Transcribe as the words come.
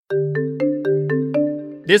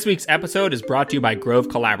This week's episode is brought to you by Grove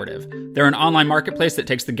Collaborative. They're an online marketplace that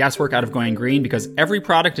takes the guesswork out of going green because every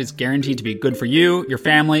product is guaranteed to be good for you, your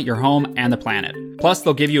family, your home, and the planet. Plus,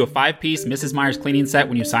 they'll give you a 5-piece Mrs. Meyer's cleaning set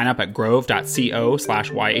when you sign up at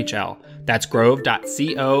grove.co/YHL. That's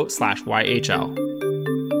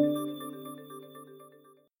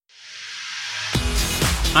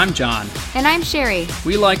grove.co/YHL. I'm John. And I'm Sherry.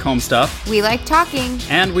 We like home stuff. We like talking.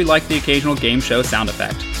 And we like the occasional game show sound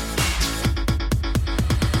effect.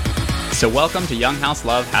 So welcome to Young House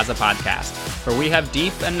Love Has a Podcast, where we have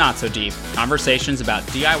deep and not so deep conversations about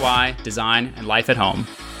DIY, design, and life at home.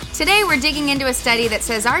 Today we're digging into a study that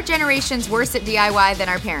says our generation's worse at DIY than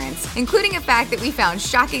our parents, including a fact that we found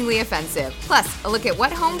shockingly offensive. Plus, a look at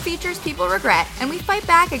what home features people regret, and we fight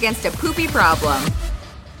back against a poopy problem.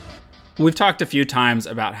 We've talked a few times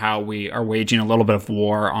about how we are waging a little bit of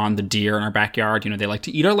war on the deer in our backyard. You know, they like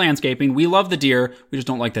to eat our landscaping. We love the deer. We just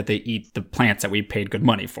don't like that they eat the plants that we paid good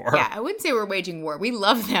money for. Yeah, I wouldn't say we're waging war. We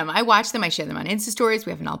love them. I watch them. I share them on Insta stories.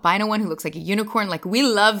 We have an albino one who looks like a unicorn. Like, we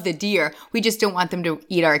love the deer. We just don't want them to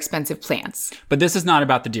eat our expensive plants. But this is not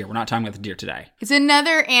about the deer. We're not talking about the deer today. It's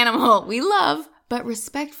another animal we love, but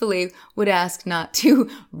respectfully would ask not to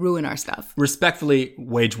ruin our stuff. Respectfully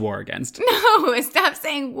wage war against. No, stop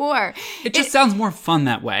saying war. It just sounds more fun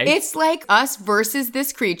that way. It's like us versus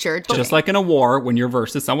this creature. Just like in a war when you're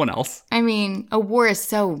versus someone else. I mean, a war is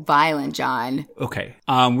so violent, John. Okay,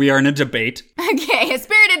 we are in a debate. Okay, a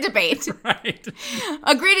spirited debate. Right.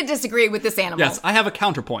 Agree to disagree with this animal. Yes, I have a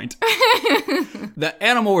counterpoint. The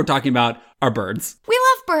animal we're talking about are birds. We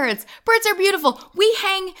love birds. Birds are beautiful. We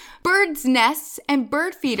hang birds' nests and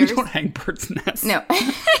bird feeders. We don't hang birds' nests. No.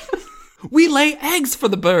 We lay eggs for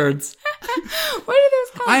the birds. What are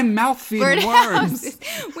those called? I'm mouth-feeding worms. Houses.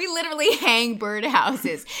 We literally hang bird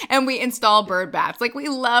houses and we install bird baths. Like, we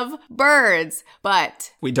love birds,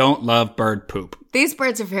 but we don't love bird poop. These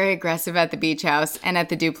birds are very aggressive at the beach house and at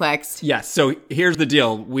the duplex. Yes, so here's the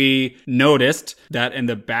deal. We noticed that in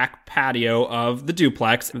the back patio of the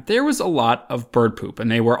duplex, there was a lot of bird poop,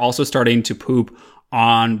 and they were also starting to poop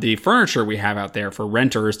on the furniture we have out there for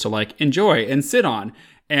renters to like enjoy and sit on.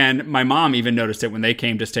 And my mom even noticed it when they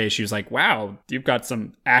came to stay. She was like, wow, you've got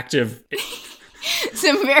some active...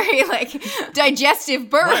 some very, like, digestive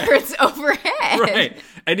birds overhead. Right.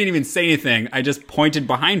 I didn't even say anything. I just pointed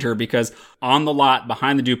behind her because on the lot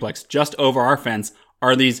behind the duplex, just over our fence,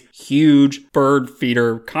 are these huge bird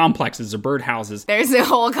feeder complexes or bird houses. There's a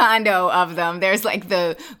whole condo of them. There's like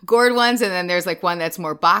the gourd ones, and then there's like one that's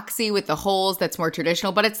more boxy with the holes that's more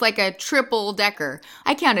traditional, but it's like a triple decker.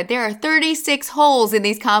 I counted. There are 36 holes in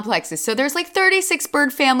these complexes. So there's like 36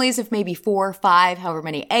 bird families of maybe 4 or 5, however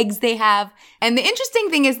many eggs they have. And the interesting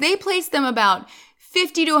thing is they place them about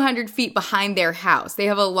 50 to 100 feet behind their house. They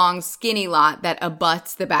have a long, skinny lot that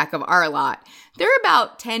abuts the back of our lot. They're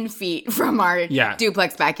about 10 feet from our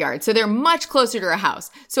duplex backyard, so they're much closer to our house.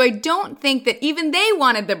 So I don't think that even they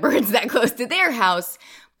wanted the birds that close to their house,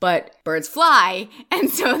 but birds fly, and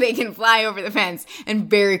so they can fly over the fence and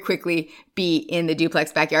very quickly be in the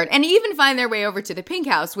duplex backyard and even find their way over to the pink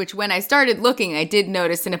house, which when I started looking, I did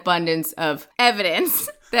notice an abundance of evidence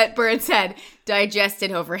that birds had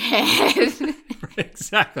digested overhead.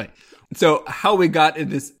 Exactly. So how we got in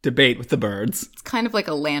this debate with the birds. It's kind of like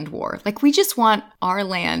a land war. Like, we just want our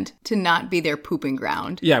land to not be their pooping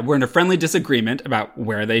ground. Yeah, we're in a friendly disagreement about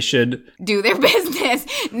where they should do their business,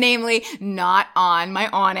 namely not on my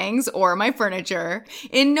awnings or my furniture.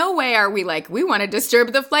 In no way are we like, we want to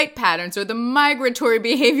disturb the flight patterns or the migratory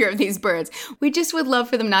behavior of these birds. We just would love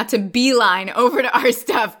for them not to beeline over to our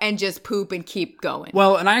stuff and just poop and keep going.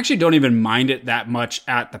 Well, and I actually don't even mind it that much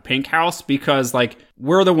at the pink house because, like,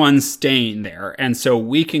 we're the ones staying there, and so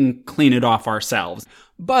we can clean it off ourselves.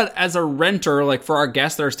 But as a renter, like for our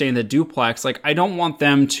guests that are staying in the duplex, like I don't want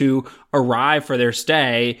them to arrive for their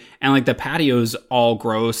stay and like the patio's all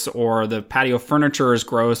gross or the patio furniture is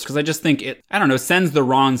gross because I just think it, I don't know, sends the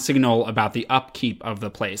wrong signal about the upkeep of the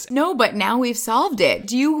place. No, but now we've solved it.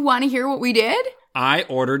 Do you want to hear what we did? I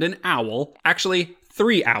ordered an owl. Actually,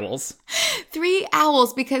 3 owls. 3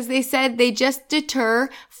 owls because they said they just deter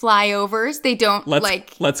flyovers. They don't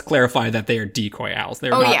Let's clarify that they are decoy owls.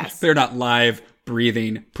 They're not live,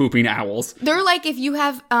 breathing, pooping owls. They're like if you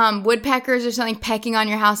have woodpeckers or something pecking on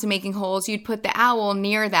your house and making holes, you'd put the owl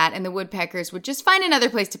near that and the woodpeckers would just find another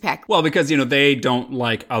place to peck. Well, because, you know, they don't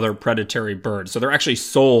like other predatory birds. So they're actually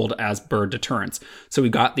sold as bird deterrents. So we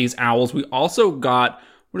got these owls. We also got...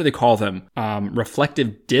 what do they call them?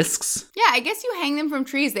 Reflective discs? Yeah, I guess you hang them from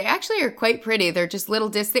trees. They actually are quite pretty. They're just little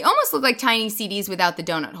discs. They almost look like tiny CDs without the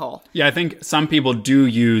donut hole. Yeah, I think some people do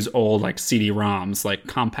use old like CD-ROMs, like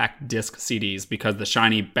compact disc CDs, because the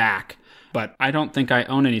shiny back But I don't think I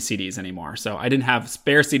own any CDs anymore. So I didn't have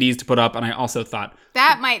spare CDs to put up. And I also thought...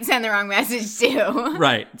 That might send the wrong message too.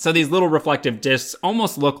 Right. So these little reflective discs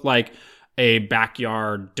almost look like a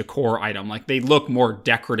backyard decor item. Like they look more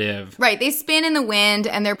decorative. Right. They spin in the wind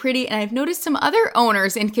and they're pretty. And I've noticed some other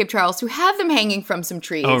owners in Cape Charles who have them hanging from some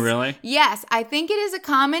trees. Oh, really? Yes. I think it is a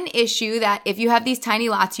common issue that if you have these tiny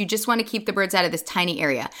lots, you just want to keep the birds out of this tiny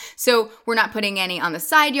area. So we're not putting any on the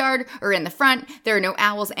side yard or in the front. There are no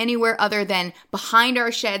owls anywhere other than behind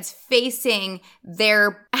our sheds facing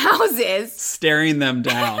their houses. Staring them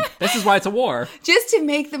down. This is why it's a war. Just to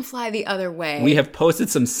make them fly the other way. We have posted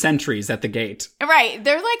some sentries at the gate. Right.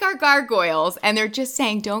 They're like our gargoyles, and they're just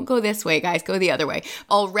saying, don't go this way, guys. Go the other way.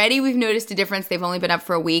 Already, we've noticed a difference. They've only been up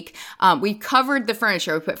for a week. We covered the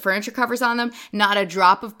furniture. We put furniture covers on them. Not a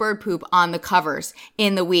drop of bird poop on the covers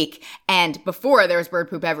in the week. And before, there was bird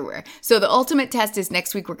poop everywhere. So the ultimate test is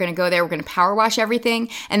next week, we're going to go there. We're going to power wash everything.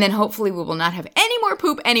 And then hopefully we will not have any more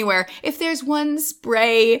poop anywhere. If there's one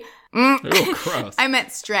spray... Ooh, gross. I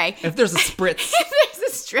meant stray. If there's a spritz. If there's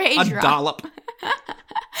a stray a drop. dollop.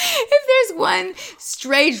 If there's one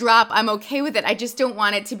stray drop, I'm okay with it. I just don't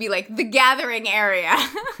want it to be like the gathering area.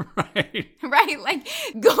 Right. Right? Like,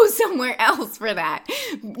 go somewhere else for that.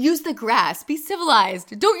 Use the grass. Be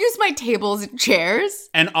civilized. Don't use my tables and chairs.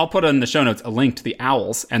 And I'll put in the show notes a link to the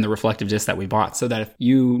owls and the reflective disc that we bought so that if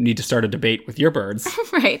you need to start a debate with your birds.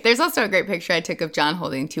 Right. There's also a great picture I took of John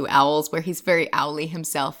holding 2 owls where he's very owly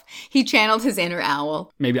himself. He channeled his inner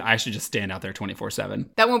owl. Maybe I should just stand out there 24/7.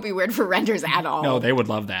 That won't be weird for renters at all. No, they would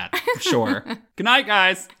love that. For sure. Good night,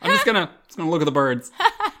 guys. I'm just gonna look at the birds.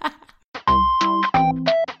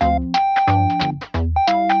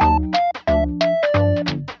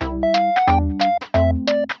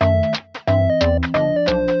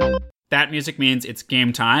 That music means it's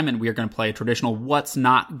game time, and we are going to play a traditional What's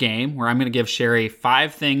Not game, where I'm going to give Sherry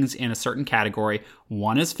 5 things in a certain category.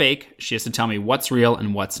 1 is fake. She has to tell me what's real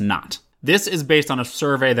and what's not. This is based on a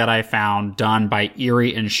survey that I found done by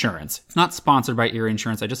Erie Insurance. It's not sponsored by Erie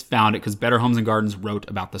Insurance. I just found it because Better Homes and Gardens wrote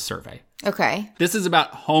about the survey. Okay. This is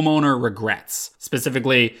about homeowner regrets.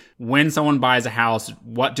 Specifically, when someone buys a house,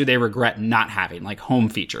 what do they regret not having, like home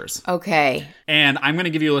features? Okay. And I'm going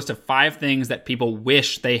to give you a list of 5 things that people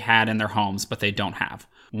wish they had in their homes, but they don't have.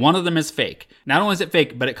 One of them is fake. Not only is it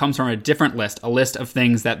fake, but it comes from a different list, a list of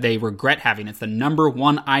things that they regret having. It's the number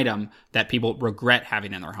 1 item that people regret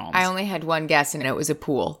having in their homes. I only had one guess, and it was a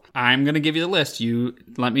pool. I'm going to give you the list. You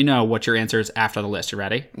let me know what your answer is after the list. You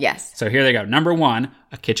ready? Yes. So here they go. Number 1,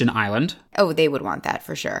 a kitchen island. Oh, they would want that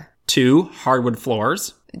for sure. 2, hardwood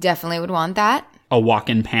floors. Definitely would want that. A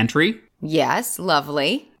walk-in pantry. Yes,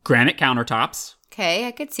 lovely. Granite countertops. Okay,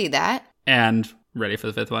 I could see that. And, ready for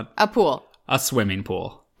the 5th one? A pool. A swimming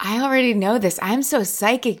pool. I already know this. I'm so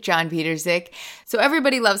psychic, John Petersick. So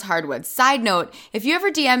everybody loves hardwood. Side note, if you ever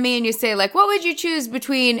DM me and you say, like, what would you choose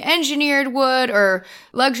between engineered wood or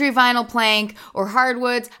luxury vinyl plank or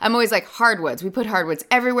hardwoods? I'm always like, hardwoods. We put hardwoods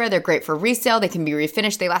everywhere. They're great for resale. They can be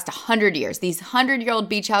refinished. They last 100 years. These 100-year-old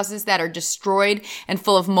beach houses that are destroyed and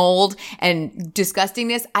full of mold and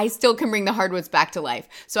disgustingness, I still can bring the hardwoods back to life.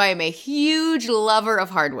 So I am a huge lover of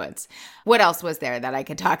hardwoods. What else was there that I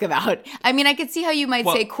could talk about? I mean, I could see how you might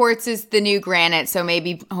say quartz is the new granite, so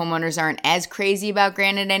maybe homeowners aren't as crazy about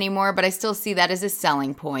granite anymore, but I still see that as a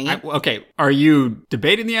selling point. Okay, are you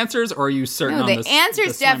debating the answers, or are you certain on this? The answer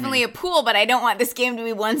is definitely a pool, but I don't want this game to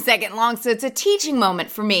be 1 second long, so it's a teaching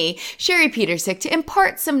moment for me, Sherry Petersick, to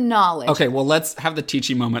impart some knowledge. Okay, well, let's have the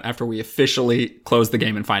teaching moment after we officially close the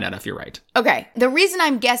game and find out if you're right. Okay, the reason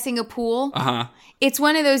I'm guessing a pool... It's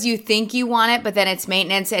one of those you think you want it, but then it's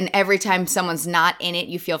maintenance, and every time someone's not in it,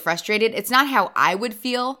 you feel frustrated. It's not how I would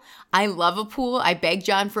feel. I love a pool. I begged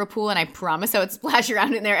John for a pool, and I promise I would splash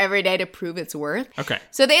around in there every day to prove its worth. Okay.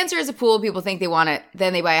 So the answer is a pool. People think they want it,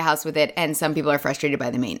 then they buy a house with it, and some people are frustrated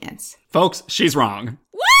by the maintenance. Folks, she's wrong.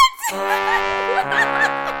 What?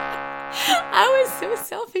 I was so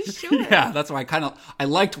self-assured. Yeah, that's why I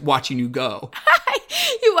liked watching you go.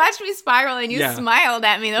 You watched me spiral and you smiled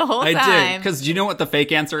at me the whole time. I did, because do you know what the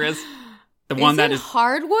fake answer is? The one that is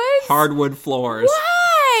hardwoods? Hardwood floors.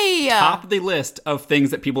 Why? Top of the list of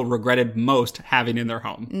things that people regretted most having in their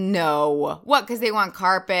home. No. What, because they want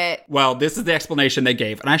carpet? Well, this is the explanation they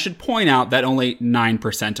gave. And I should point out that only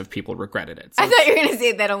 9% of people regretted it. So I thought you were going to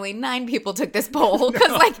say that only 9 people took this poll.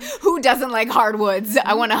 Because, who doesn't like hardwoods?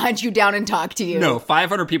 I want to hunt you down and talk to you. No,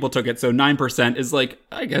 500 people took it. So 9% is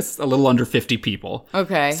I guess, a little under 50 people.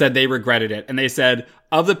 Okay. Said they regretted it. And they said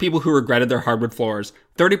Of the people who regretted their hardwood floors,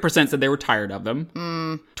 30% said they were tired of them.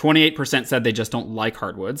 28% said they just don't like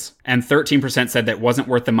hardwoods. And 13% said that it wasn't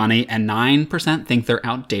worth the money. And 9% think they're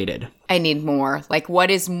outdated. I need more. Like,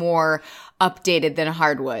 what is more updated than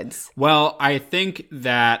hardwoods? Well, I think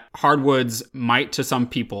that hardwoods might, to some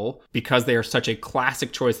people, because they are such a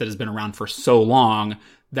classic choice that has been around for so long,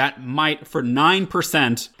 that might, for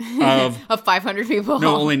 9% of... of 500 people?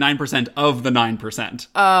 No, only 9% of the 9%.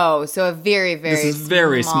 Oh, so a very, very This is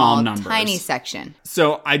very small numbers. Tiny section.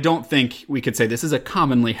 So I don't think we could say this is a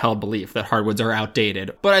commonly held belief that hardwoods are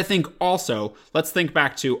outdated. But I think also, let's think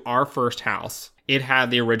back to our first house. It had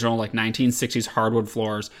the original 1960s hardwood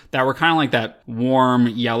floors that were kind of like that warm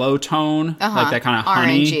yellow tone, like that kind of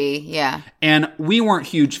honey. Orangey, yeah. And we weren't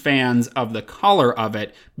huge fans of the color of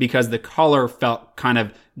it because the color felt kind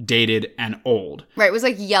of dated and old. Right, it was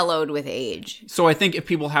like yellowed with age. So I think if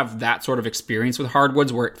people have that sort of experience with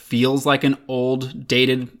hardwoods where it feels like an old,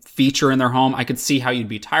 dated feature in their home, I could see how you'd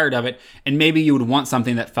be tired of it. And maybe you would want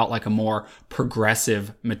something that felt like a more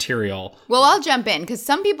progressive material. Well, I'll jump in because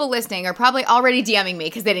some people listening are probably already DMing me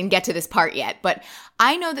because they didn't get to this part yet. But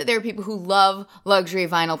I know that there are people who love luxury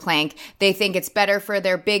vinyl plank. They think it's better for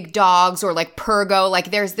their big dogs or like Pergo.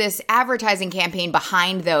 Like there's this advertising campaign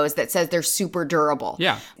behind those that says they're super durable.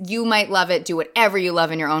 Yeah. You might love it. Do whatever you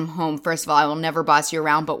love in your own home. First of all, I will never boss you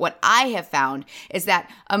around. But what I have found is that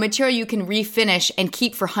a material you can refinish and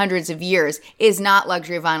keep for hundreds of years is not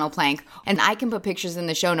luxury vinyl plank. And I can put pictures in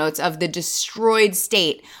the show notes of the destroyed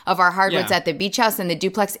state of our hardwoods at the beach house and the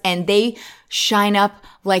duplex, and they shine up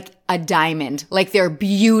like a diamond. Like they're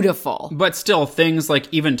beautiful. But still, things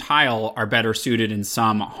like even tile are better suited in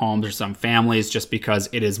some homes or some families just because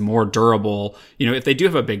it is more durable. You know, if they do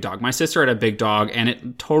have a big dog. My sister had a big dog and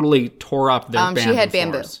it totally tore up their bamboo She had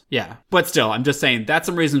floors. bamboo. Yeah. But still, I'm just saying that's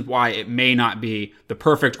some reasons why it may not be the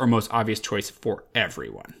perfect or most obvious choice for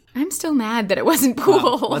everyone. I'm still mad that it wasn't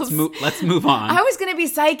pools. Let's move on. I was going to be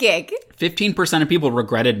psychic. 15% of people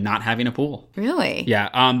regretted not having a pool. Really? Yeah.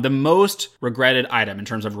 The most regretted item in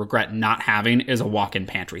terms of regret not having is a walk-in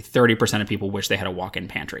pantry. 30% of people wish they had a walk-in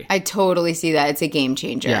pantry. I totally see that. It's a game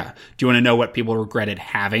changer. Yeah. Do you want to know what people regretted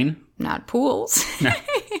having? Not pools. No.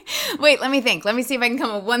 Wait, let me think. Let me see if I can come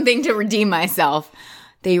up with one thing to redeem myself.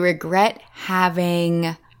 They regret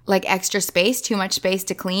having like extra space, too much space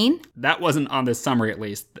to clean. That wasn't on this summary, at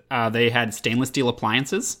least. They had stainless steel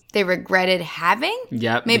appliances. They regretted having?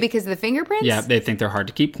 Yep. Maybe because of the fingerprints? Yeah, they think they're hard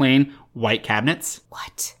to keep clean. White cabinets.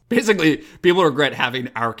 What? Basically, people regret having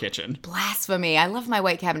our kitchen. Blasphemy. I love my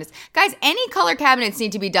white cabinets. Guys, any color cabinets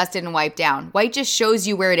need to be dusted and wiped down. White just shows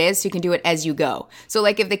you where it is so you can do it as you go. So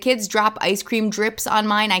like if the kids drop ice cream drips on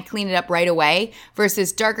mine, I clean it up right away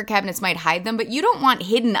versus darker cabinets might hide them. But you don't want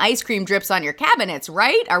hidden ice cream drips on your cabinets,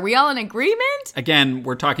 right? Are we all in agreement? Again,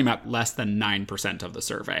 we're talking about less than 9% of the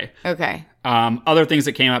survey. Okay. Other things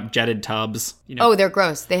that came up, jetted tubs. You know, Oh, they're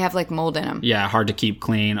gross. They have like mold in them. yeah, hard to keep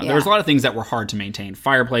clean. Yeah. There's a lot of things that were hard to maintain.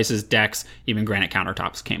 Fireplaces, decks, even granite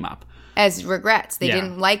countertops came up. As regrets. They Yeah.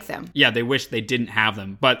 didn't like them. Yeah, they wish they didn't have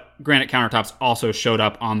them. But granite countertops also showed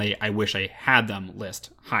up on the I wish I had them list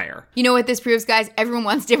higher. You know what this proves, guys? Everyone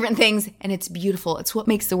wants different things, and it's beautiful. It's what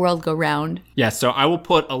makes the world go round. Yes, so I will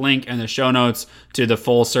put a link in the show notes to the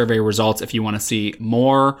full survey results if you want to see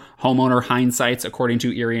more homeowner hindsights according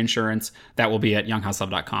to Erie Insurance. That will be at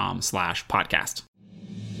younghouselove.com/podcast.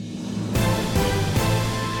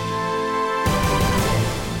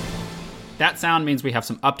 That sound means we have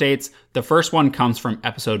some updates. The first one comes from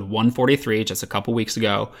episode 143, just a couple weeks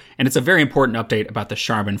ago, and it's a very important update about the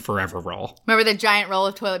Charmin Forever roll. Remember the giant roll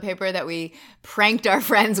of toilet paper that we pranked our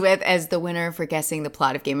friends with as the winner for guessing the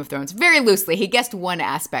plot of Game of Thrones? Very loosely. He guessed one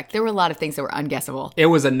aspect. There were a lot of things that were unguessable. It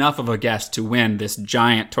was enough of a guess to win this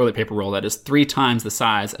giant toilet paper roll that is 3 times the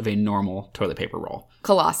size of a normal toilet paper roll.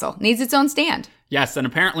 Colossal. Needs its own stand. Yes, and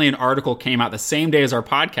apparently an article came out the same day as our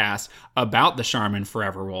podcast about the Charmin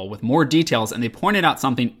Forever roll with more details, and they pointed out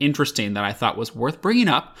something interesting that I thought was worth bringing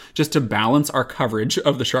up just to balance our coverage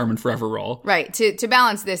of the Charmin Forever roll. Right. To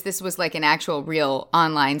balance this was like an actual real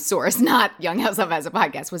online source, not Young House Love as a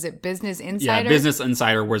podcast. Was it Business Insider? Yeah, Business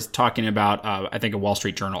Insider was talking about, I think, a Wall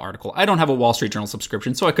Street Journal article. I don't have a Wall Street Journal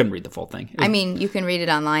subscription, so I couldn't read the full thing. I mean, you can read it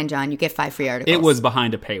online, John. You get 5 free articles. It was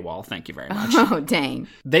behind a paywall. Thank you very much. Oh, dang.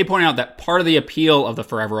 They point out that part of the appeal appeal of the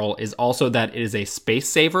Forever Roll is also that it is a space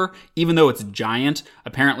saver. Even though it's giant,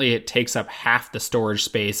 apparently it takes up half the storage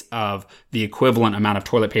space of the equivalent amount of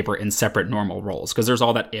toilet paper in separate normal rolls, because there's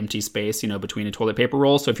all that empty space, between a toilet paper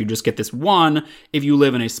roll. So if you just get this one, if you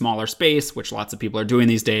live in a smaller space, which lots of people are doing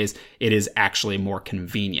these days, it is actually more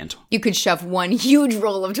convenient. You could shove one huge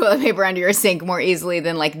roll of toilet paper under your sink more easily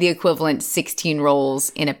than like the equivalent 16 rolls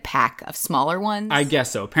in a pack of smaller ones. I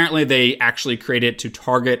guess so. Apparently they actually created it to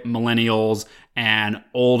target millennials and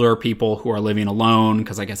older people who are living alone,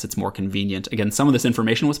 because I guess it's more convenient. Again, some of this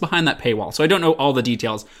information was behind that paywall, so I don't know all the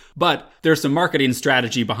details, but there's some marketing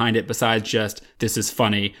strategy behind it besides just, this is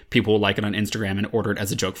funny, people will like it on Instagram and order it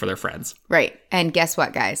as a joke for their friends. Right. And guess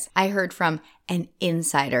what, guys? I heard from an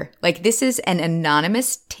insider. Like, this is an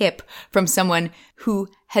anonymous tip from someone who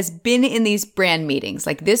has been in these brand meetings.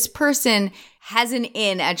 Like, this person has an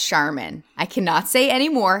in at Charmin. I cannot say any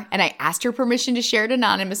more, and I asked her permission to share it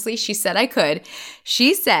anonymously. She said I could.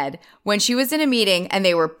 She said when she was in a meeting and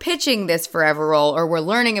they were pitching this Forever Roll or were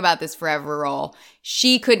learning about this Forever Roll,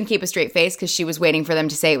 she couldn't keep a straight face because she was waiting for them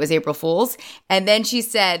to say it was April Fool's. And then she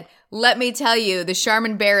said, let me tell you, the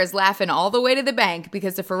Charmin Bear is laughing all the way to the bank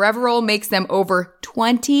because the Forever Roll makes them over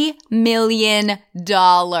 $20 million.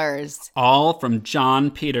 All from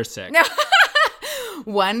John Petersik.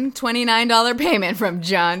 One $29 payment from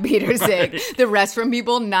John Petersik. Right. The rest from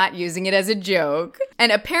people not using it as a joke.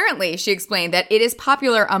 And apparently, she explained that it is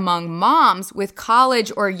popular among moms with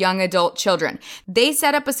college or young adult children. They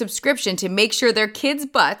set up a subscription to make sure their kids'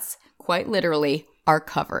 butts, quite literally, are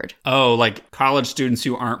covered. Oh, like college students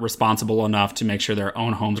who aren't responsible enough to make sure their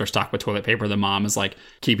own homes are stocked with toilet paper. The mom is like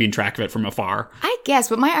keeping track of it from afar. I guess,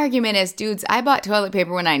 but my argument is, dudes, I bought toilet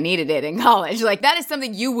paper when I needed it in college. Like, that is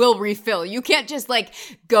something you will refill. You can't just like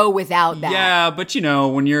go without that. Yeah, but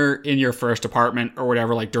when you're in your first apartment or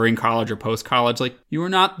whatever, like during college or post-college, like you are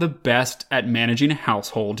not the best at managing a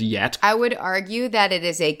household yet. I would argue that it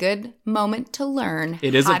is a good moment to learn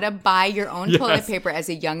how to buy your own toilet paper as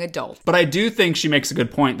a young adult. But I do think she makes a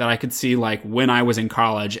good point that I could see, like, when I was in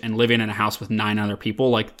college and living in a house with 9 other people,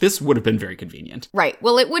 like, this would have been very convenient. Right.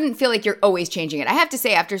 Well, it wouldn't feel like you're always changing it. I have to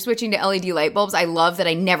say, after switching to LED light bulbs, I love that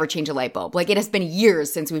I never change a light bulb. Like, it has been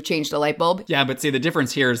years since we've changed a light bulb. Yeah, but see, the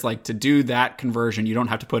difference here is, like, to do that conversion, you don't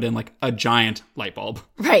have to put in, like, a giant light bulb.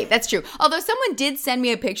 Right. That's true. Although someone did send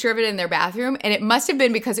me a picture of it in their bathroom, and it must have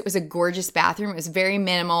been because it was a gorgeous bathroom. It was very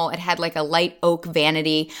minimal. It had, like, a light oak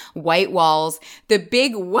vanity, white walls, the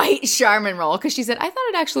big white Charmin roll, because she said, I thought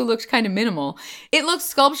it actually looked kind of minimal. It looked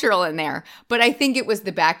sculptural in there, but I think it was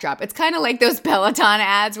the backdrop. It's kind of like those Peloton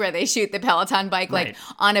ads where they shoot the Peloton bike like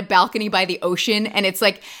on a balcony by the ocean, and it's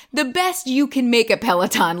like the best you can make a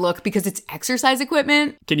Peloton look because it's exercise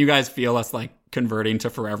equipment. Can you guys feel us like converting to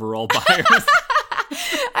Forever Roll buyers?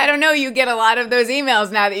 I don't know. You get a lot of those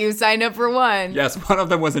emails now that you signed up for one. Yes, one of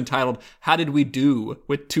them was entitled, How Did We Do?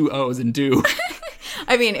 With 2 O's and do.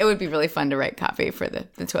 I mean, it would be really fun to write copy for the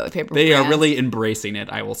toilet paper They brand. are really embracing it,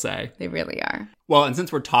 I will say. They really are. Well, and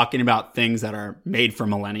since we're talking about things that are made for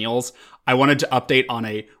millennials, I wanted to update on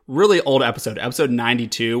a really old episode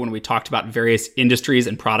 92, when we talked about various industries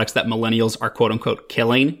and products that millennials are quote unquote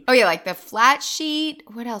killing. Oh yeah, like the flat sheet.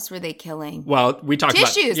 What else were they killing? Well, we talked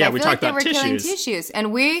tissues. about we talked about tissues. Killing tissues.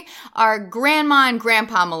 And we are grandma and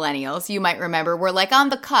grandpa millennials. You might remember we're like on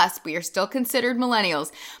the cusp. We are still considered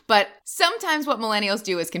millennials, but sometimes what millennials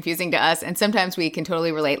do is confusing to us, and sometimes we can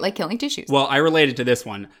totally relate, like killing tissues. Well, I related to this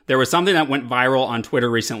one. There was something that went viral on Twitter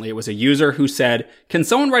recently. It was a user who said, "Can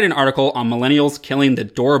someone write an article on millennials killing the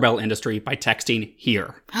doorbell industry by texting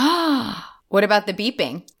here?" What about the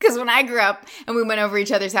beeping? Because when I grew up and we went over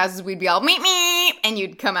each other's houses, we'd be all meep meep, and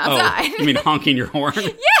you'd come outside. Oh, you mean honking your horn?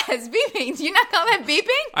 Yes, beeping. Do you not call that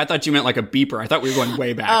beeping? I thought you meant like a beeper. I thought we were going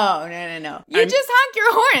way back. Oh, no. You just honk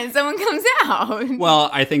your horn and someone comes out. Well,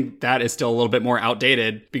 I think that is still a little bit more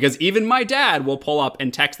outdated, because even my dad will pull up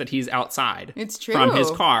and text that he's outside. It's true. From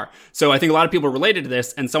his car. So I think a lot of people related to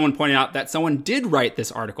this, and someone pointed out that someone did write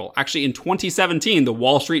this article. Actually, in 2017, the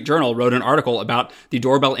Wall Street Journal wrote an article about the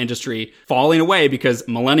doorbell industry falling away because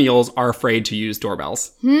millennials are afraid to use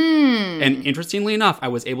doorbells. And interestingly enough, I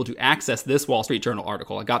was able to access this Wall Street Journal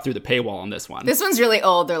article. I got through the paywall on this one. This one's really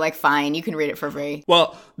old. They're like, fine, you can read it for free.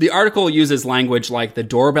 Well, the article uses language like the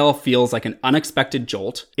doorbell feels like an unexpected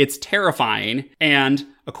jolt. It's terrifying. And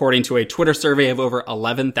According to a Twitter survey of over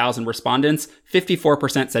 11,000 respondents,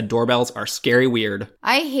 54% said doorbells are scary weird.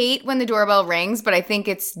 I hate when the doorbell rings, but I think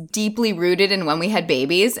it's deeply rooted in when we had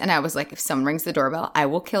babies. And I was like, if someone rings the doorbell, I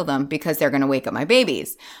will kill them because they're going to wake up my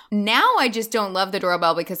babies. Now I just don't love the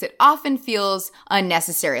doorbell because it often feels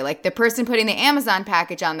unnecessary. Like the person putting the Amazon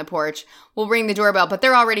package on the porch will ring the doorbell, but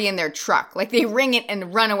they're already in their truck. Like they ring it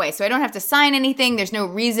and run away. So I don't have to sign anything. There's no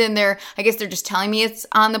reason I guess they're just telling me it's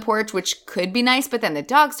on the porch, which could be nice, but then the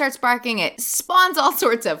dog starts barking. It spawns all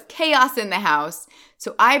sorts of chaos in the house.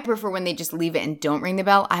 So I prefer when they just leave it and don't ring the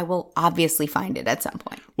bell. I will obviously find it at some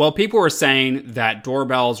point. Well, people were saying that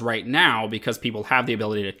doorbells right now, because people have the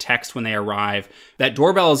ability to text when they arrive, that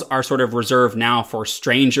doorbells are sort of reserved now for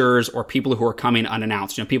strangers or people who are coming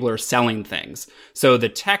unannounced. People who are selling things. So the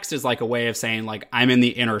text is like a way of saying, like, I'm in the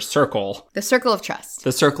inner circle. The circle of trust.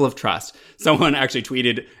 The circle of trust. Someone actually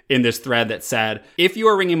tweeted in this thread that said, if you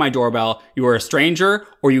are ringing my doorbell, you are a stranger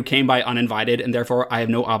or you came by uninvited, and therefore I have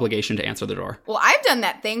no obligation to answer the door. Well, I've done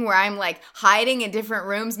that thing where I'm like hiding in different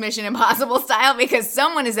rooms, Mission Impossible style, because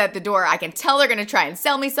someone is at the door. I can tell they're going to try and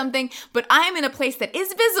sell me something, but I'm in a place that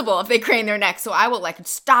is visible if they crane their neck. So I will like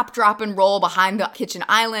stop, drop, and roll behind the kitchen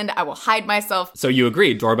island. I will hide myself. So you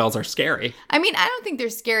agree, doorbells are scary. I mean, I don't think they're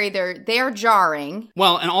scary. They are jarring.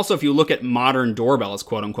 Well, and also if you look at modern doorbells,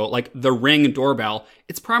 quote unquote, like the Ring doorbell,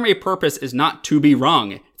 its primary purpose is not to be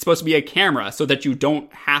rung. It's supposed to be a camera so that you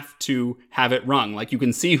don't have to have it rung. Like you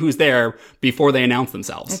can see who's there before they announce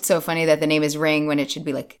themselves. It's so funny that the name is Ring when it should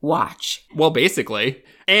be like watch. Well, basically.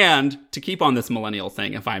 And to keep on this millennial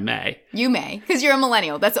thing, if I may. You may, because you're a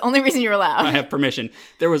millennial. That's the only reason you're allowed. I have permission.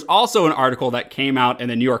 There was also an article that came out in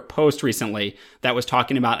the New York Post recently that was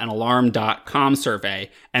talking about an Alarm.com survey.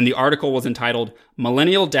 And the article was entitled,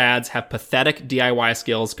 Millennial Dads Have Pathetic DIY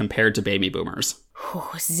Skills Compared to Baby Boomers. Ooh,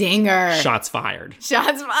 zinger. Shots fired.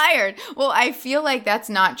 Shots fired. Well, I feel like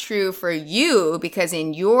that's not true for you because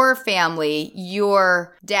in your family,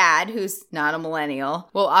 your dad, who's not a millennial,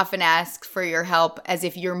 will often ask for your help as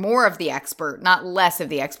if you're more of the expert, not less of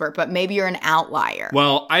the expert, but maybe you're an outlier.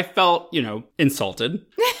 Well, I felt, insulted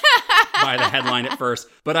by the headline at first.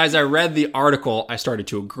 But as I read the article, I started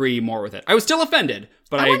to agree more with it. I was still offended.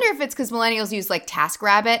 But I wonder if it's because millennials use like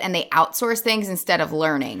TaskRabbit and they outsource things instead of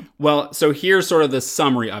learning. Well, so here's sort of the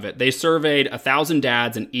summary of it. They surveyed 1,000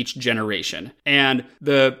 dads in each generation. And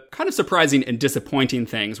the kind of surprising and disappointing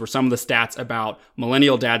things were some of the stats about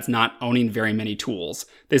millennial dads not owning very many tools.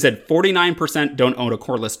 They said 49% don't own a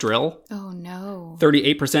cordless drill. Oh, no.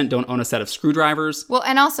 38% don't own a set of screwdrivers. Well,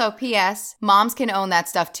 and also, P.S., moms can own that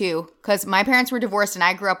stuff too. Because my parents were divorced and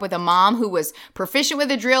I grew up with a mom who was proficient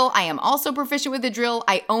with a drill. I am also proficient with a drill.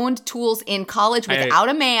 I owned tools in college without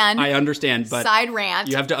a man. I understand, but side rant.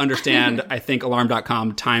 You have to understand, I think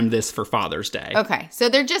Alarm.com timed this for Father's Day. Okay, so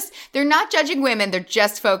they're not judging women. They're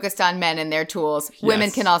just focused on men and their tools. Yes. Women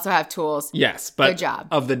can also have tools. Yes, but good job.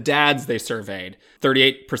 Of the dads they surveyed,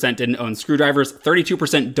 38% didn't own screwdrivers,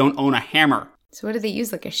 32% don't own a hammer. So what do they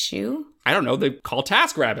use, like a shoe? I don't know. They call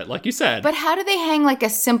TaskRabbit, like you said. But how do they hang like a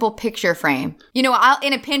simple picture frame? In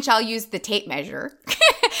a pinch, I'll use the tape measure.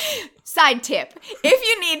 Side tip, if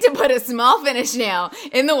you need to put a small finish nail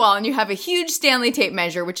in the wall and you have a huge Stanley tape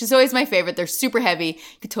measure, which is always my favorite, they're super heavy,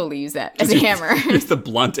 you could totally use that as a hammer. Use the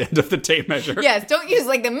blunt end of the tape measure. Yes, don't use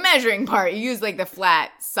like the measuring part. You use like the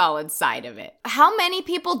flat, solid side of it. How many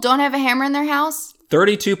people don't have a hammer in their house?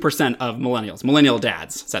 32% of millennial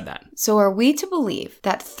dads said that. So are we to believe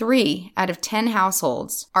that 3 out of 10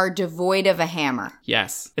 households are devoid of a hammer?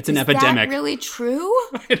 Yes. It's an epidemic. Is that really true?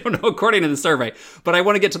 I don't know, according to the survey. But I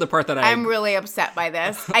want to get to the part that I'm really upset by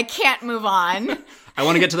this. I can't move on. I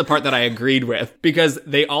want to get to the part that I agreed with, because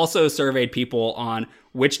they also surveyed people on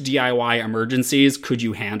which DIY emergencies could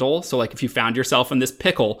you handle. So like if you found yourself in this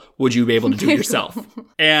pickle, would you be able to do it yourself?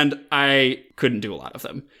 And I couldn't do a lot of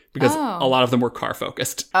them because a lot of them were car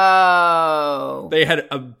focused. Oh. They had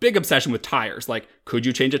a big obsession with tires. Like, could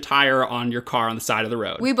you change a tire on your car on the side of the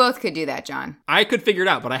road? We both could do that, John. I could figure it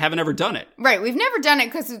out, but I haven't ever done it. Right. We've never done it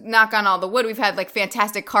because, knock on all the wood, we've had like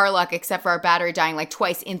fantastic car luck except for our battery dying like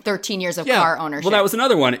twice in 13 years of car ownership. Well, that was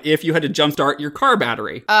another one. If you had to jumpstart your car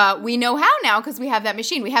battery. We know how now because we have that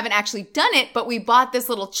machine. We haven't actually done it, but we bought this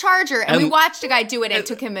little charger and we watched a guy do it and it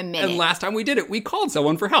took him a minute. And last time we did it, we called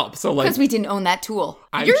someone for help. So like, because we didn't own that tool.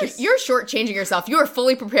 You're shortchanging yourself. You are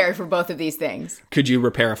fully prepared for both of these things. Could you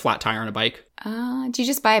repair a flat tire on a bike? Do you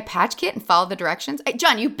just buy a patch kit and follow the directions? Hey,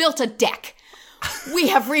 John, you built a deck. We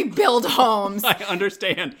have rebuilt homes. I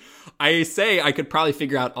understand. I say I could probably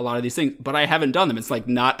figure out a lot of these things, but I haven't done them. It's like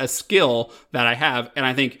not a skill that I have. And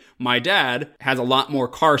I think my dad has a lot more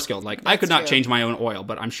car skills. Like I could not change my own oil,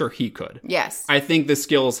 but I'm sure he could. Yes. I think the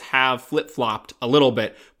skills have flip-flopped a little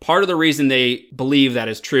bit. Part of the reason they believe that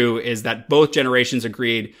is true is that both generations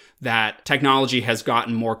agreed that technology has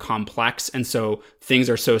gotten more complex. And so things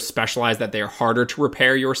are so specialized that they are harder to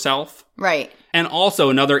repair yourself. Right. And also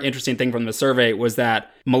another interesting thing from the survey was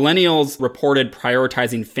that millennials reported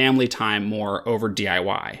prioritizing family time more over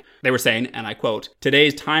DIY. They were saying, and I quote,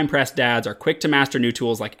 "Today's time-pressed dads are quick to master new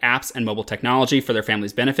tools like apps and mobile technology for their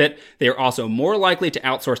family's benefit. They are also more likely to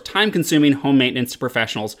outsource time-consuming home maintenance to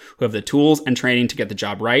professionals who have the tools and training to get the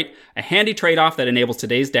job right. A handy trade-off that enables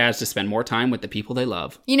today's dads to spend more time with the people they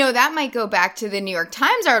love." You know, that might go back to the New York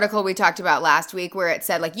Times article we talked about last week where it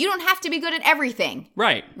said, like, you don't have to be good at everything.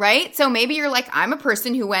 Right. Right? So maybe you're like, I'm a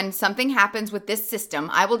person who, when something happens with this system,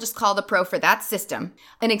 I will just call the pro for that system.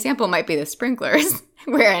 An example might be the sprinklers.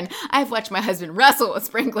 Wherein I've watched my husband wrestle with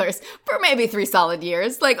sprinklers for maybe 3 solid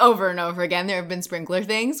years, like over and over again. There have been sprinkler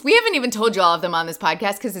things. We haven't even told you all of them on this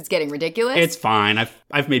podcast because it's getting ridiculous. It's fine.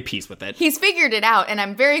 I've made peace with it. He's figured it out, and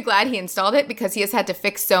I'm very glad he installed it because he has had to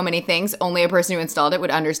fix so many things. Only a person who installed it would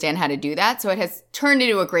understand how to do that. So it has turned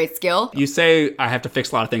into a great skill. You say I have to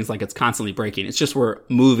fix a lot of things like it's constantly breaking. It's just we're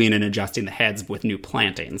moving and adjusting the heads with new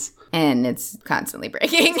plantings. And it's constantly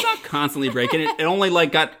breaking. It's not constantly breaking. It only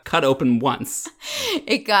like got cut open once.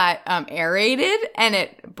 It got aerated and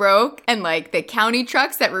it broke, and like the county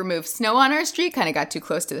trucks that remove snow on our street kind of got too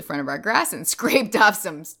close to the front of our grass and scraped off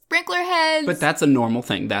some sprinkler heads. But that's a normal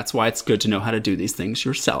thing. That's why it's good to know how to do these things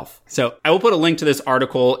yourself. So I will put a link to this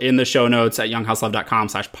article in the show notes at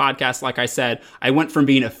younghouselove.com/podcast. Like I said, I went from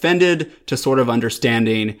being offended to sort of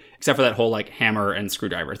understanding, except for that whole like hammer and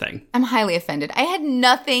screwdriver thing. I'm highly offended. I had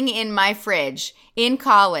nothing in my fridge in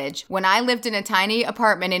college when I lived in a tiny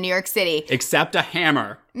apartment in New York City. Except a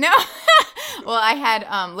hammer. No. Well, I had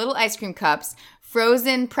little ice cream cups,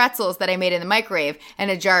 frozen pretzels that I made in the microwave,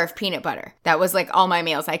 and a jar of peanut butter. That was like all my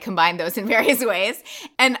meals. I combined those in various ways.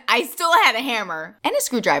 And I still had a hammer and a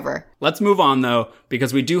screwdriver. Let's move on though,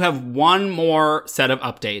 because we do have one more set of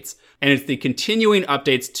updates. And it's the continuing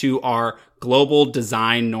updates to our Global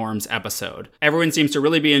Design Norms episode. Everyone seems to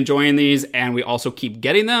really be enjoying these, and we also keep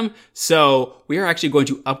getting them. So we are actually going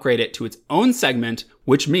to upgrade it to its own segment,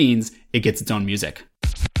 which means it gets its own music.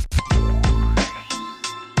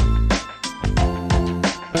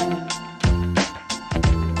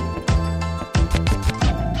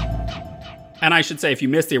 And I should say, if you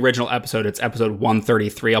missed the original episode, it's episode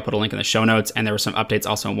 133. I'll put a link in the show notes. And there were some updates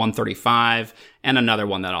also in 135 and another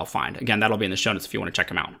one that I'll find. Again, that'll be in the show notes if you want to check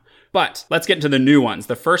them out. But let's get into the new ones.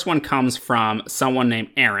 The first one comes from someone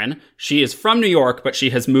named Erin. She is from New York, but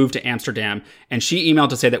she has moved to Amsterdam. And she emailed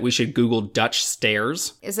to say that we should Google Dutch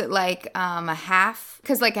stairs. Is it like a half?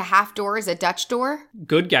 Because like a half door is a Dutch door?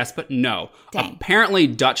 Good guess, but no. Dang. Apparently,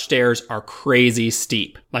 Dutch stairs are crazy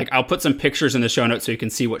steep. Like, I'll put some pictures in the show notes so you can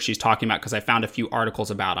see what she's talking about, because I found a few articles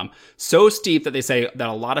about them. So steep that they say that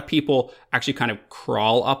a lot of people actually kind of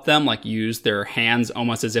crawl up them, like use their hands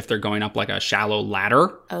almost as if they're going up like a shallow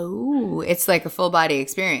ladder. Oh, it's like a full body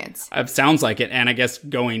experience. It sounds like it. And I guess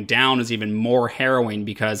going down is even more harrowing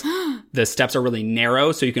because the steps are really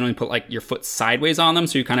narrow. So you can only put like your foot sideways on them.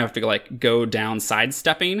 So you kind of have to like go down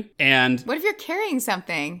sidestepping. And what if you're carrying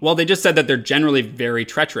something? Well, they just said that they're generally very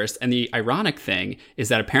treacherous. And the ironic thing is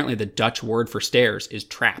that apparently the Dutch word for stairs is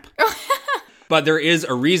trap. But there is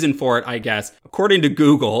a reason for it, I guess. According to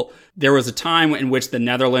Google, there was a time in which the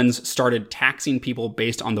Netherlands started taxing people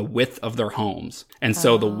based on the width of their homes. And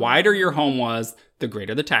so the wider your home was, the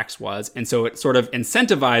greater the tax was. And so it sort of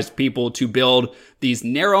incentivized people to build these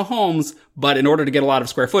narrow homes, but in order to get a lot of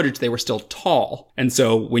square footage, they were still tall. And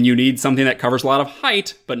so when you need something that covers a lot of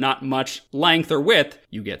height, but not much length or width,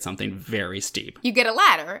 you get something very steep. You get a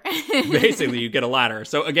ladder. Basically, you get a ladder.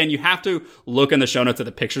 So again, you have to look in the show notes at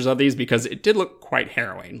the pictures of these because it did look quite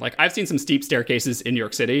harrowing. Like I've seen some steep staircases in New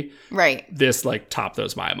York City. Right. This like topped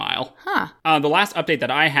those by a mile. Huh. The last update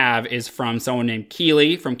that I have is from someone named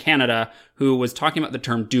Keely from Canada, who was talking about the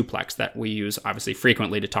term duplex that we use obviously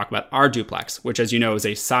frequently to talk about our duplex, which as you know is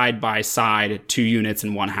a side-by-side 2 units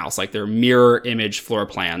in one house. Like they're mirror image floor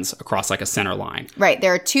plans across like a center line. Right.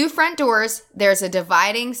 There are 2 front doors. There's a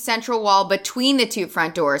dividing central wall between the 2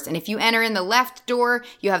 front doors. And if you enter in the left door,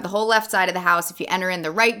 you have the whole left side of the house. If you enter in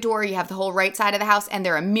the right door, you have the whole right side of the house. And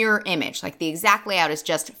they're a mirror image. Like the exact layout is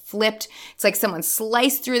just flipped. It's like someone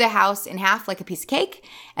sliced through the house in half like a piece of cake,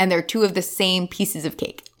 and they're two of the same pieces of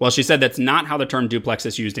cake. Well, she said that's not how the term duplex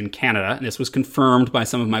is used in Canada, and this was confirmed by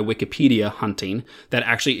some of my Wikipedia hunting, that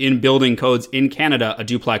actually in building codes in Canada, a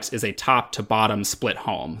duplex is a top-to-bottom split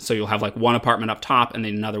home. So you'll have like one apartment up top and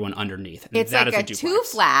then another one underneath. And it's that like is a duplex.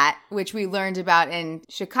 two-flat, which we learned about in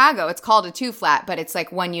Chicago. It's called a two-flat, but it's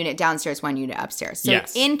like one unit downstairs, one unit upstairs. So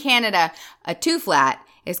Yes. in Canada, a two-flat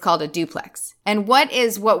is called a duplex. And what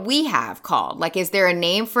is what we have called? Like, is there a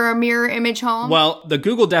name for a mirror image home? Well, the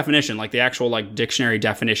Google definition, like the actual like dictionary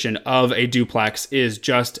definition of a duplex, is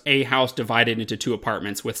just a house divided into two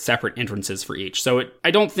apartments with separate entrances for each. So it,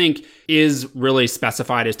 I don't think, is really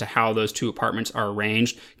specified as to how those two apartments are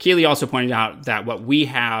arranged. Keely also pointed out that what we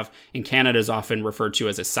have in Canada is often referred to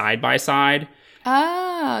as a side-by-side.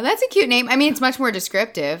 Oh, that's a cute name. I mean, it's much more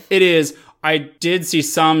descriptive. It is. I did see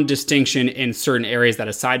some distinction in certain areas that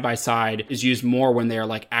a side-by-side is used more when they are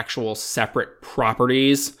like actual separate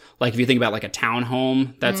properties. Like if you think about like a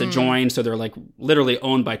townhome that's adjoined, so they're like literally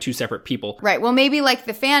owned by two separate people. Right. Well, maybe like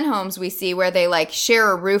the fan homes we see where they like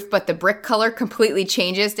share a roof, but the brick color completely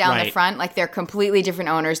changes down the Right. front. Like they're completely different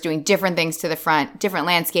owners doing different things to the front, different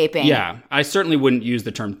landscaping. Yeah, I certainly wouldn't use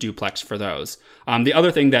the term duplex for those. The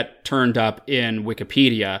other thing that turned up in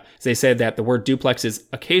Wikipedia is they said that the word duplex is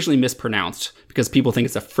occasionally mispronounced because people think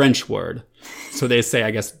it's a French word. So they say, I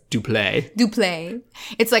guess, duple. Duple.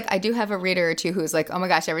 It's like, I do have a reader or two who's like, oh my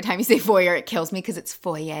gosh, every time you say foyer, it kills me because it's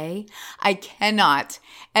foyer. I cannot,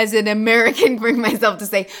 as an American, bring myself to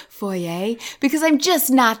say foyer because I'm just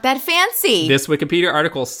not that fancy. This Wikipedia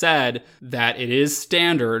article said that it is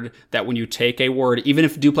standard that when you take a word, even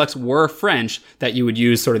if duplex were French, that you would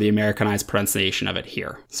use sort of the Americanized pronunciation of it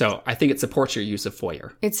here. So I think it supports your use of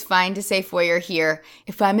foyer. It's fine to say foyer here.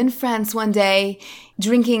 If I'm in France one day,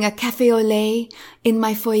 drinking a café au lait in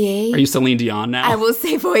my foyer, Are you Celine Dion now? I will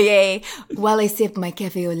say foyer while I sip my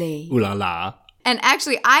café au lait. Ooh la la. And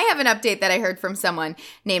actually, I have an update that I heard from someone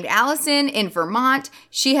named Allison in Vermont.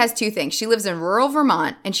 She has two things. She lives in rural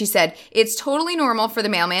Vermont, and she said, it's totally normal for the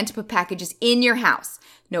mailman to put packages in your house.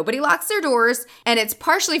 Nobody locks their doors, and it's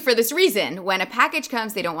partially for this reason. When a package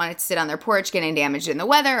comes, they don't want it to sit on their porch getting damaged in the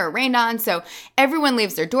weather or rained on, so everyone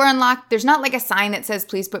leaves their door unlocked. There's not like a sign that says,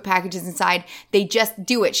 please put packages inside. They just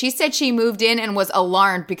do it. She said she moved in and was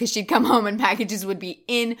alarmed because she'd come home and packages would be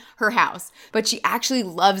in her house. But she actually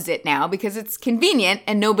loves it now because it's convenient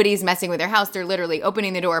and nobody's messing with their house. They're literally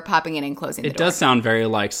opening the door, popping in, and closing the door. It does sound very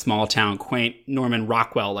like small town, quaint Norman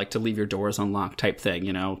Rockwell, like to leave your doors unlocked type thing,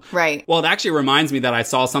 you know? Right. Well, it actually reminds me that I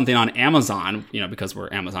saw something on Amazon, you know, because we're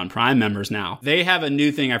Amazon Prime members now. They have a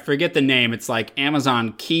new thing. I forget the name. It's like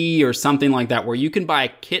Amazon Key or something like that, where you can buy a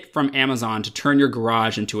kit from Amazon to turn your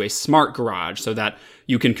garage into a smart garage so that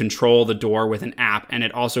you can control the door with an app, and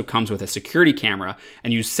it also comes with a security camera.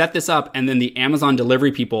 And you set this up, and then the Amazon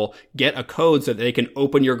delivery people get a code so that they can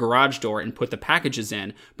open your garage door and put the packages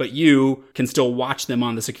in, but you can still watch them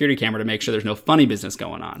on the security camera to make sure there's no funny business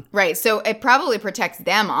going on. Right. So it probably protects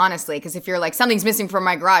them, honestly, because if you're like, something's missing from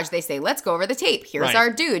my garage, they say, let's go over the tape. Here's Right. our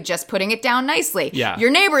dude just putting it down nicely. Yeah. Your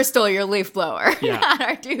neighbor stole your leaf blower, Yeah. not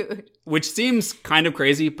our dude. Which seems kind of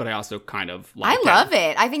crazy, but I also kind of like I love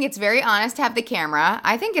it. I think it's very honest to have the camera.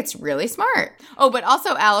 I think it's really smart. Oh, but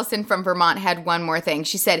also Allison from Vermont had one more thing.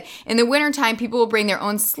 She said, in the wintertime, people will bring their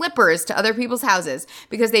own slippers to other people's houses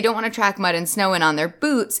because they don't want to track mud and snow in on their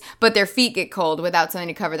boots, but their feet get cold without something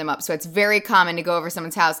to cover them up. So it's very common to go over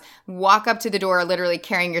someone's house, walk up to the door, literally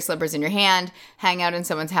carrying your slippers in your hand, hang out in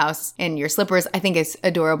someone's house in your slippers. I think it's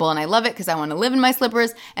adorable, and I love it because I want to live in my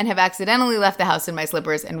slippers and have accidentally left the house in my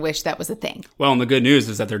slippers and wish that was a thing. Well, and the good news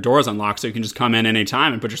is that their door's unlocked, so you can just come in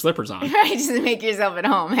anytime and put your slippers on. Right, just make yourself at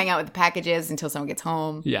home. Hang out with the packages until someone gets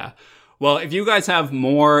home. Yeah. Well, if you guys have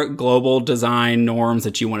more global design norms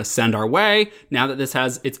that you want to send our way, now that this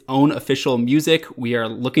has its own official music, we are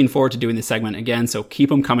looking forward to doing this segment again, so keep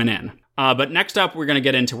them coming in. But next up, we're going to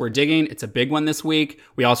get into We're Digging. It's a big one this week.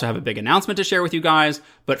 We also have a big announcement to share with you guys,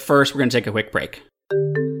 but first, we're going to take a quick break.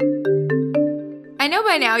 I know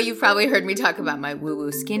by now you've probably heard me talk about my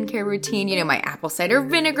woo-woo skincare routine, you know, my apple cider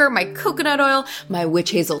vinegar, my coconut oil, my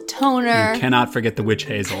witch hazel toner. You cannot forget the witch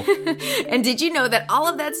hazel. And did you know that all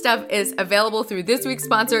of that stuff is available through this week's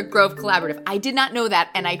sponsor, Grove Collaborative? I did not know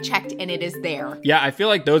that, and I checked, and it is there. Yeah, I feel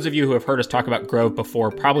like those of you who have heard us talk about Grove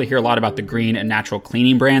before probably hear a lot about the green and natural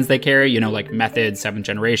cleaning brands they carry, you know, like Method, 7th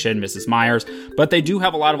Generation, Mrs. Meyer's, but they do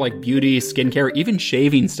have a lot of like beauty, skincare, even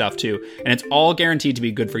shaving stuff too, and it's all guaranteed to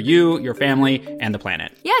be good for you, your family, and the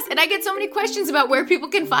planet. Yes, and I get so many questions about where people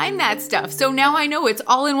can find that stuff. So now I know it's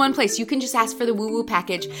all in one place. You can just ask for the woo-woo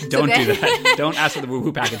package. Don't do that. Don't ask for the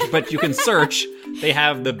woo-woo package. But you can search. They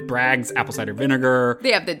have the Bragg's apple cider vinegar.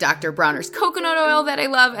 They have the Dr. Bronner's coconut oil that I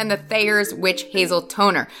love and the Thayer's witch hazel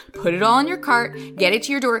toner. Put it all in your cart, get it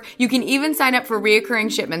to your door. You can even sign up for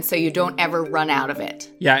reoccurring shipments so you don't ever run out of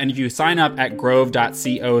it. Yeah, and if you sign up at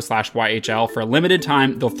grove.co/YHL for a limited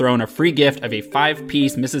time, they'll throw in a free gift of a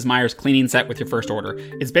 5-piece Mrs. Meyer's cleaning set with your first order.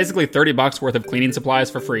 It's basically $30 worth of cleaning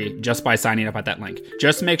supplies for free just by signing up at that link.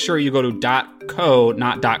 Just make sure you go to .co,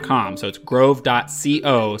 not .com. So it's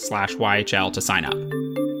grove.co/YHL to sign up.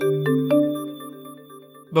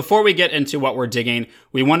 Before we get into what we're digging,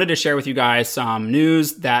 we wanted to share with you guys some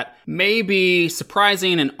news that may be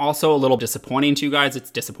surprising and also a little disappointing to you guys. It's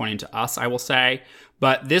disappointing to us, I will say.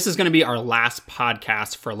 But this is going to be our last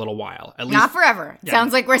podcast for a little while. At least, not forever. Yeah.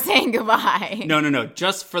 Sounds like we're saying goodbye. No.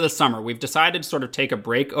 Just for the summer. We've decided to sort of take a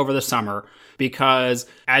break over the summer because,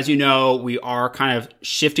 as you know, we are kind of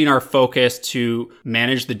shifting our focus to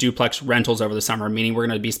manage the duplex rentals over the summer, meaning we're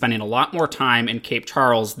going to be spending a lot more time in Cape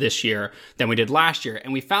Charles this year than we did last year.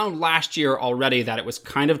 And we found last year already that it was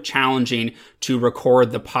kind of challenging to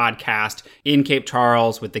record the podcast in Cape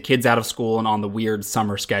Charles with the kids out of school and on the weird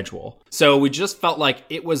summer schedule. So we just felt like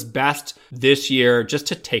it was best this year just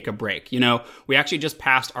to take a break. You know, we actually just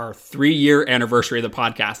passed our 3-year anniversary of the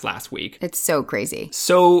podcast last week. It's so crazy.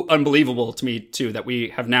 So unbelievable to me, too, that we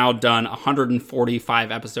have now done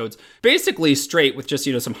 145 episodes, basically straight with just,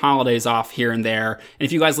 some holidays off here and there. And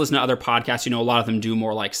if you guys listen to other podcasts, a lot of them do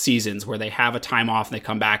more like seasons where they have a time off and they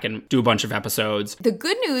come back and do a bunch of episodes. The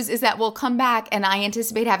good news is that we'll come back and I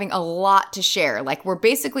anticipate having a lot to share. Like, we're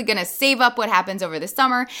basically going to save up what happens over the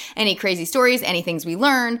summer, any crazy stories, any things we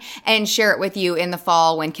learn, and share it with you in the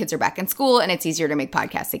fall when kids are back in school and it's easier to make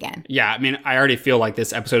podcasts again. Yeah, I mean, I already feel like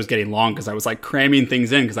this episode is getting long because I was like cramming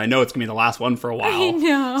things in because I know it's going to be the last one for a while. I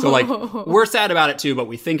know. So like, we're sad about it too, but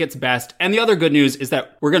we think it's best. And the other good news is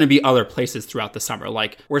that we're going to be other places throughout the summer.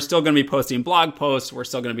 Like, we're still going to be posting blog posts. We're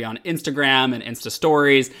still going to be on Instagram and Insta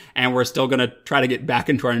stories. And we're still going to try to get back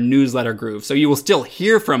into our newsletter groove. So you will still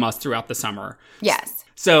hear from us throughout the summer. Yes.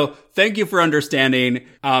 So thank you for understanding.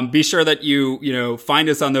 Be sure that you find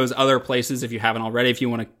us on those other places if you haven't already. If you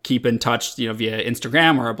want to keep in touch, via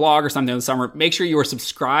Instagram or a blog or something in the summer, make sure you are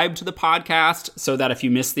subscribed to the podcast so that if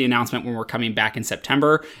you miss the announcement when we're coming back in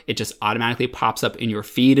September, it just automatically pops up in your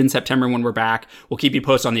feed in September when we're back. We'll keep you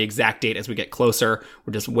posted on the exact date as we get closer.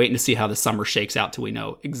 We're just waiting to see how the summer shakes out till we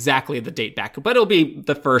know exactly the date back. But it'll be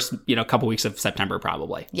the first, couple weeks of September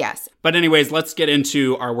probably. Yes. But anyways, let's get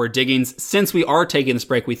into our word diggings. Since we are taking this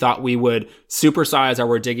break, we thought we would supersize our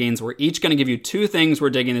word diggings. We're each going to give you 2 things we're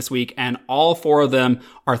digging this week, and all 4 of them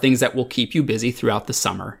are things that will keep you busy throughout the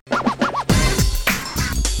summer.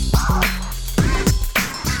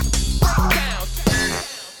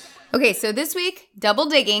 Okay, so this week, double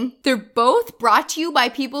digging. They're both brought to you by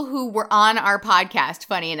people who were on our podcast,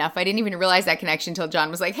 funny enough. I didn't even realize that connection until John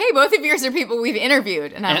was like, hey, both of yours are people we've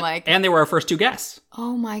interviewed. And I'm like... And they were our first 2 guests.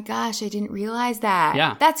 Oh my gosh, I didn't realize that.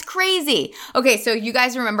 Yeah. That's crazy. Okay, so you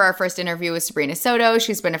guys remember our first interview with Sabrina Soto.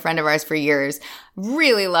 She's been a friend of ours for years.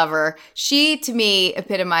 Really love her. She, to me,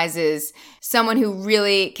 epitomizes someone who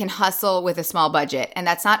really can hustle with a small budget. And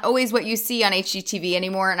that's not always what you see on HGTV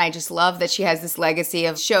anymore. And I just love that she has this legacy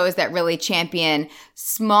of shows that really champion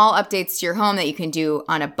small updates to your home that you can do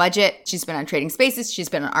on a budget. She's been on Trading Spaces. She's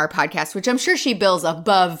been on our podcast, which I'm sure she bills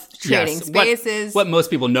above Trading Spaces. What most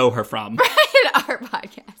people know her from. Our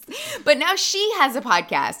podcast. But now she has a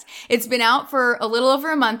podcast. It's been out for a little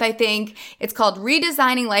over a month, I think. It's called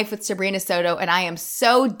Redesigning Life with Sabrina Soto, and I am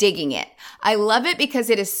so digging it. I love it because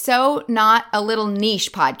it is so not a little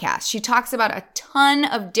niche podcast. She talks about a ton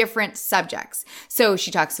of different subjects. So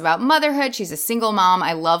she talks about motherhood. She's a single mom.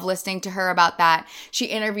 I love listening to her about that. She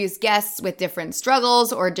interviews guests with different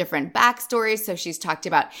struggles or different backstories. So she's talked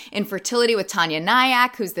about infertility with Tanya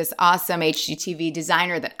Nyack, who's this awesome HGTV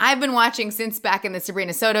designer that I've been watching since back in the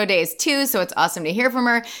Sabrina Soto days too. So it's awesome to hear from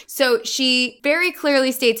her. So she very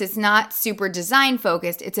clearly states it's not super design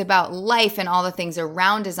focused. It's about life and all the things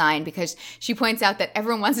around design, because she points out that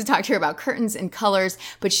everyone wants to talk to her about curtains and colors,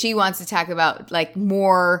 but she wants to talk about like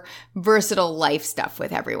more versatile life stuff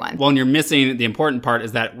with everyone. Well, and you're missing the important part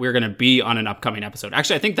is that we're going to be on an upcoming episode.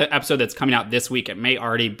 Actually, I think the episode that's coming out this week, it may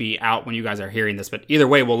already be out when you guys are hearing this, but either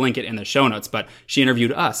way, we'll link it in the show notes. But she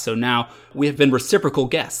interviewed us. So now we have been reciprocal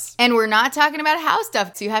guests. And we're not talking about house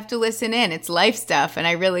stuff. You have to listen in. It's life stuff. And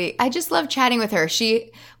I just love chatting with her.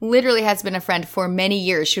 She literally has been a friend for many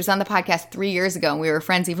years. She was on the podcast 3 years ago, and we were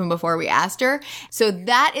friends even before we asked her. So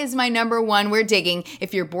that is my number one we're digging.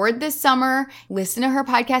 If you're bored this summer, listen to her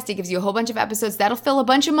podcast. It gives you a whole bunch of episodes. That'll fill a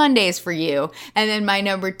bunch of Mondays for you. And then my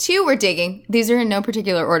number two we're digging. These are in no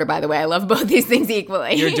particular order, by the way. I love both these things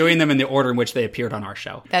equally. You're doing them in the order in which they appeared on our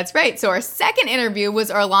show. That's right. So our second interview was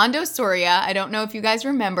Orlando Soria. I don't know if you guys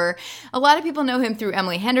remember. A lot of people know him through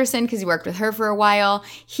Emily Henderson because he worked with her for a while.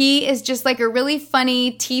 He is just like a really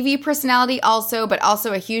funny TV personality also, but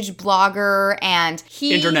also a huge blogger, and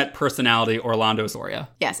internet personality Orlando Soria.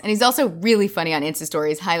 Yes, and he's also really funny on Insta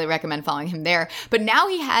Stories. Highly recommend following him there. But now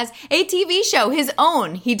he has a TV show, his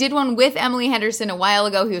own. He did one with Emily Henderson a while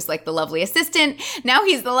ago. He was like the lovely assistant. Now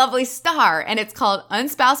he's the lovely star, and it's called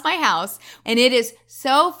Unspouse My House, and it is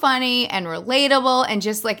so funny and relatable and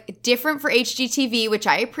just like different for HGTV, which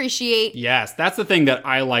I appreciate. Yes, that's the thing that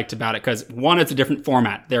I liked about it, because one, it's a different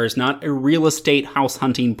format. There is not a real estate house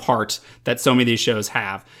hunting part that so many of these shows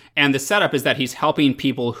have. And the setup is that he's helping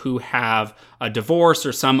people who have a divorce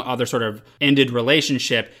or some other sort of ended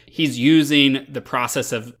relationship. He's using the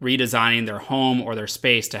process of redesigning their home or their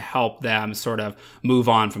space to help them sort of move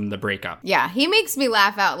on from the breakup. Yeah, he makes me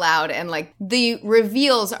laugh out loud, and like the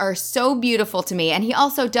reveals are so beautiful to me. And he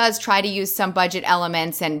also does try to use some budget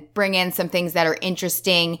elements and bring in some things that are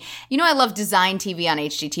interesting. You know, I love design TV on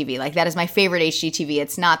HGTV. Like that is my favorite HGTV.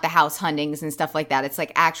 It's not the house huntings and stuff like that. It's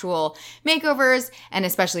like actual makeovers and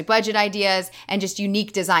especially budget ideas and just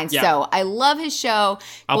unique designs. Yeah. So I love his show.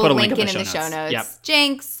 I'll we'll put a link in in the show notes. Yep.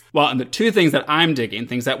 Jinx. Well, and the two things that I'm digging,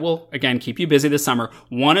 things that will, again, keep you busy this summer.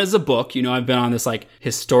 One is a book. You know, I've been on this like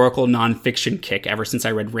historical nonfiction kick ever since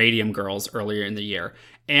I read Radium Girls earlier in the year.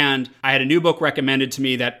 And I had a new book recommended to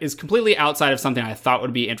me that is completely outside of something I thought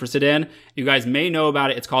would be interested in. You guys may know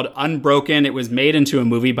about it. It's called Unbroken. It was made into a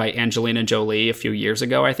movie by Angelina Jolie a few years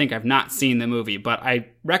ago. I think I've not seen the movie, but I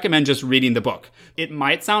recommend just reading the book. It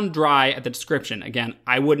might sound dry at the description. Again,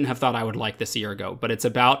 I wouldn't have thought I would like this a year ago, but it's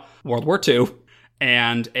about World War II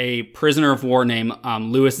and a prisoner of war named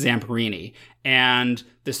Louis Zamperini. And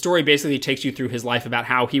the story basically takes you through his life about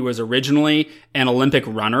how he was originally an Olympic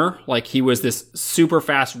runner. Like he was this super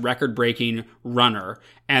fast record-breaking runner.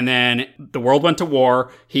 And then the world went to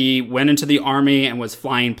war. He went into the army and was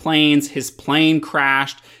flying planes. His plane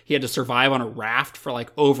crashed. He had to survive on a raft for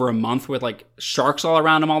like over a month with like sharks all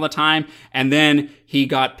around him all the time. And then he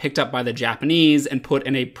got picked up by the Japanese and put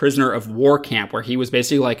in a prisoner of war camp where he was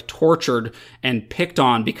basically like tortured and picked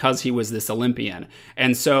on because he was this Olympian.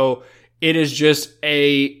 And so it is just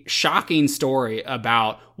a shocking story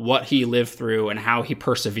about what he lived through and how he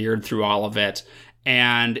persevered through all of it.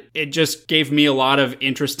 And it just gave me a lot of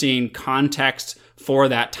interesting context for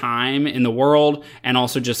that time in the world, and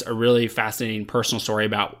also just a really fascinating personal story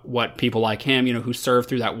about what people like him, you know, who served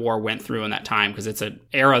through that war went through in that time, because it's an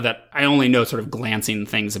era that I only know sort of glancing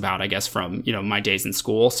things about, I guess, from, you know, my days in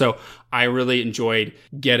school. So I really enjoyed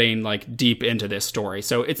getting like deep into this story.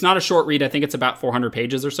 So it's not a short read. I think it's about 400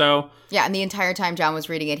 pages or so. Yeah, and the entire time John was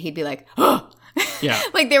reading it, he'd be like, oh! Yeah.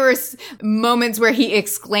 Like there were moments where he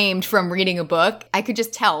exclaimed from reading a book. I could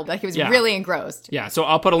just tell that he was really engrossed. Yeah. So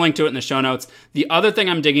I'll put a link to it in the show notes. The other thing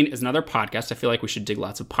I'm digging is another podcast. I feel like we should dig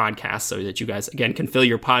lots of podcasts so that you guys, again, can fill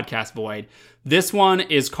your podcast void. This one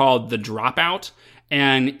is called The Dropout,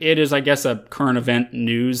 and it is, I guess, a current event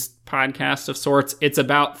news podcast of sorts. It's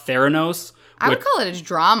about Theranos. I would call it a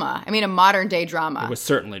drama. I mean, a modern day drama. It was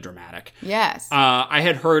certainly dramatic. Yes. I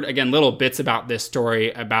had heard, again, little bits about this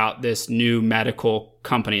story, about this new medical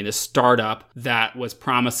company, this startup that was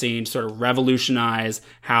promising to sort of revolutionize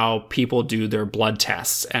how people do their blood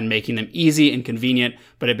tests and making them easy and convenient,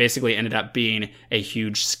 but it basically ended up being a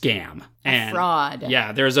huge scam. And fraud.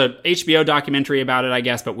 Yeah, there's a HBO documentary about it, I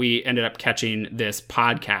guess, but we ended up catching this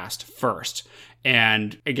podcast first.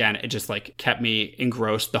 And again, it just like kept me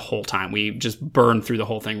engrossed the whole time. We just burned through the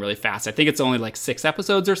whole thing really fast. I think it's only like 6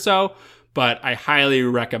 episodes or so, but I highly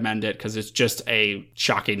recommend it because it's just a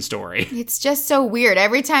shocking story. It's just so weird.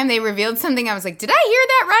 Every time they revealed something, I was like, did I hear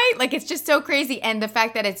that right? Like, it's just so crazy. And the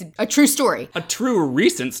fact that it's a true story. A true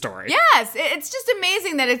recent story. Yes. It's just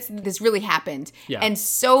amazing that this really happened. Yeah. And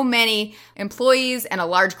so many employees and a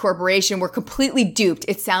large corporation were completely duped.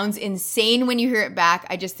 It sounds insane when you hear it back.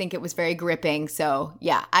 I just think it was very gripping. So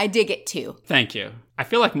yeah, I dig it too. Thank you. I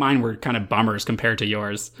feel like mine were kind of bummers compared to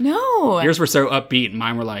yours. No. Yours were so upbeat, and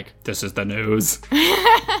mine were like, this is the news.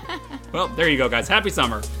 Well, there you go, guys. Happy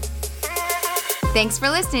summer. Thanks for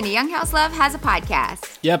listening to Young House Love Has a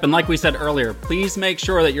Podcast. Yep, and like we said earlier, please make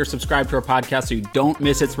sure that you're subscribed to our podcast so you don't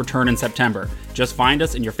miss its return in September. Just find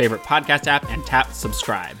us in your favorite podcast app and tap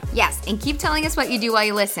subscribe. Yes, and keep telling us what you do while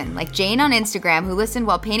you listen, like Jane on Instagram, who listened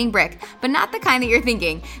while painting brick, but not the kind that you're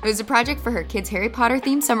thinking. It was a project for her kids' Harry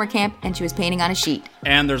Potter-themed summer camp, and she was painting on a sheet.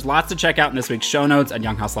 And there's lots to check out in this week's show notes at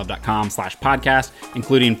younghouselove.com/podcast,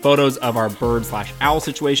 including photos of our bird/owl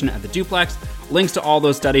situation at the duplex, links to all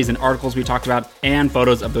those studies and articles we talked about, and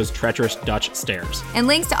photos of those treacherous Dutch stairs. And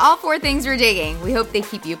links to all 4 things we're digging. We hope they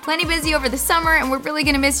keep you plenty busy over the summer, and we're really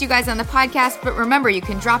going to miss you guys on the podcast. But remember, you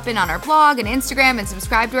can drop in on our blog and Instagram and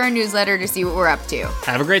subscribe to our newsletter to see what we're up to.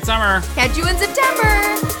 Have a great summer. Catch you in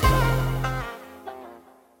September.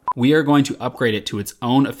 We are going to upgrade it to its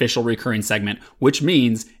own official recurring segment, which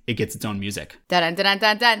means it gets its own music. Dun dun dun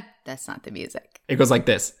dun dun. That's not the music. It goes like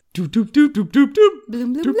this. Doop, doop, doop, doop, doop, doop.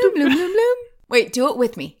 Bloom, bloom, bloom, bloom, bloom, bloom. Wait, do it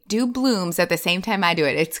with me. Do blooms at the same time I do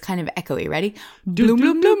it. It's kind of echoey. Ready? Bloom,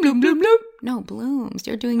 bloom, bloom, bloom, bloom, bloom. No, blooms.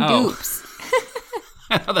 You're doing dupes.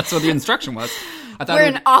 I thought that's what the instruction was. We're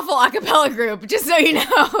an awful a cappella group, just so you know.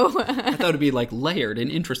 I thought it'd be like layered and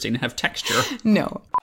interesting and have texture. No.